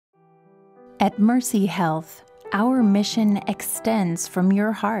At Mercy Health, our mission extends from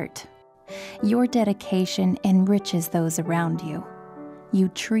your heart. Your dedication enriches those around you. You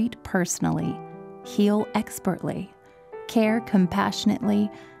treat personally, heal expertly, care compassionately,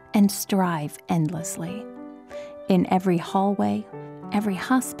 and strive endlessly. In every hallway, every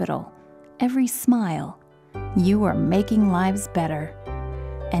hospital, every smile, you are making lives better.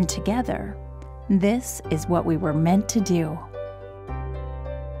 And together, this is what we were meant to do.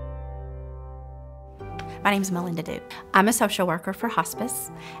 My name is Melinda. I'm a social worker for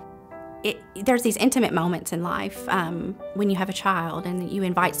hospice. There's these intimate moments in life when you have a child and you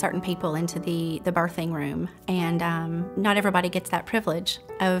invite certain people into the birthing room, and not everybody gets that privilege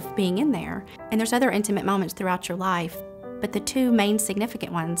of being in there. And there's other intimate moments throughout your life, but the two main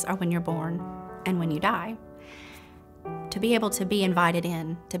significant ones are when you're born and when you die. To be able to be invited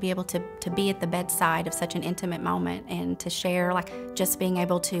in, to be able to be at the bedside of such an intimate moment and to share, like just being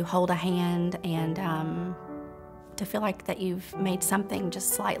able to hold a hand and to feel like that you've made something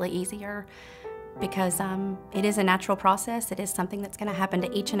just slightly easier, because it is a natural process. It is something that's going to happen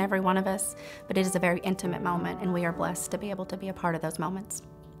to each and every one of us, but it is a very intimate moment, and we are blessed to be able to be a part of those moments.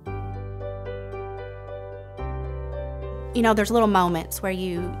 You know, there's little moments where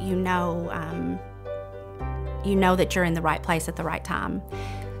you know that you're in the right place at the right time.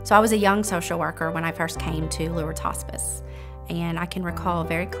 So I was a young social worker when I first came to Lourdes Hospice, and I can recall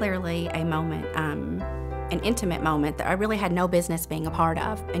very clearly a moment, an intimate moment that I really had no business being a part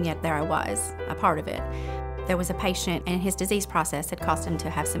of, and yet there I was, a part of it. There was a patient, and his disease process had caused him to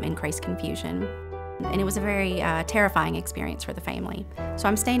have some increased confusion, and it was a very terrifying experience for the family. So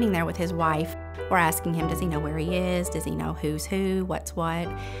I'm standing there with his wife. We're asking him, does he know where he is? Does he know who's who, what's what?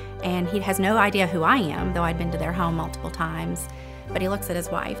 And he has no idea who I am, though I'd been to their home multiple times. But he looks at his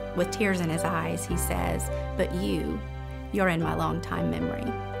wife with tears in his eyes. He says, but you're in my longtime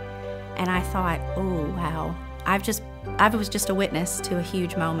memory. And I thought, oh, wow. I was just a witness to a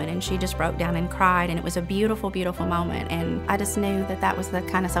huge moment, and she just broke down and cried, and it was a beautiful, beautiful moment. And I just knew that that was the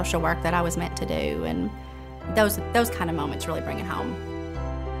kind of social work that I was meant to do. And those kind of moments really bring it home.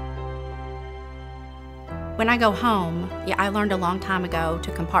 When I go home, I learned a long time ago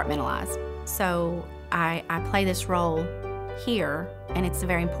to compartmentalize. So I play this role here, and it's a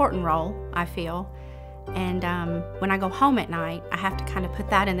very important role, I feel. And when I go home at night, I have to kind of put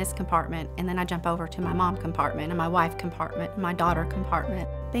that in this compartment, and then I jump over to my mom compartment and my wife compartment and my daughter compartment.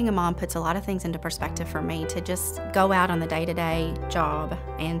 Being a mom puts a lot of things into perspective for me, to just go out on the day-to-day job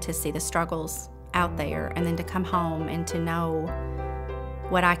and to see the struggles out there, and then to come home and to know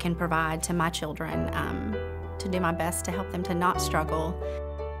what I can provide to my children, to do my best to help them to not struggle.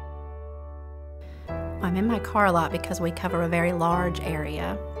 I'm in my car a lot because we cover a very large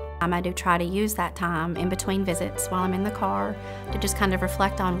area. I do try to use that time in between visits while I'm in the car to just kind of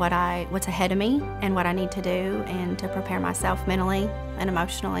reflect on what's ahead of me and what I need to do, and to prepare myself mentally and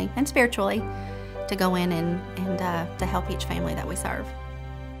emotionally and spiritually to go in and to help each family that we serve.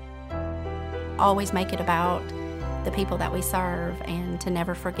 Always make it about the people that we serve, and to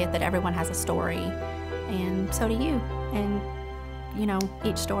never forget that everyone has a story, and so do you. And, you know,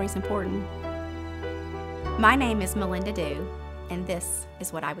 each story is important. My name is Melinda, and this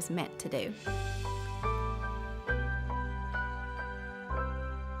is what I was meant to do.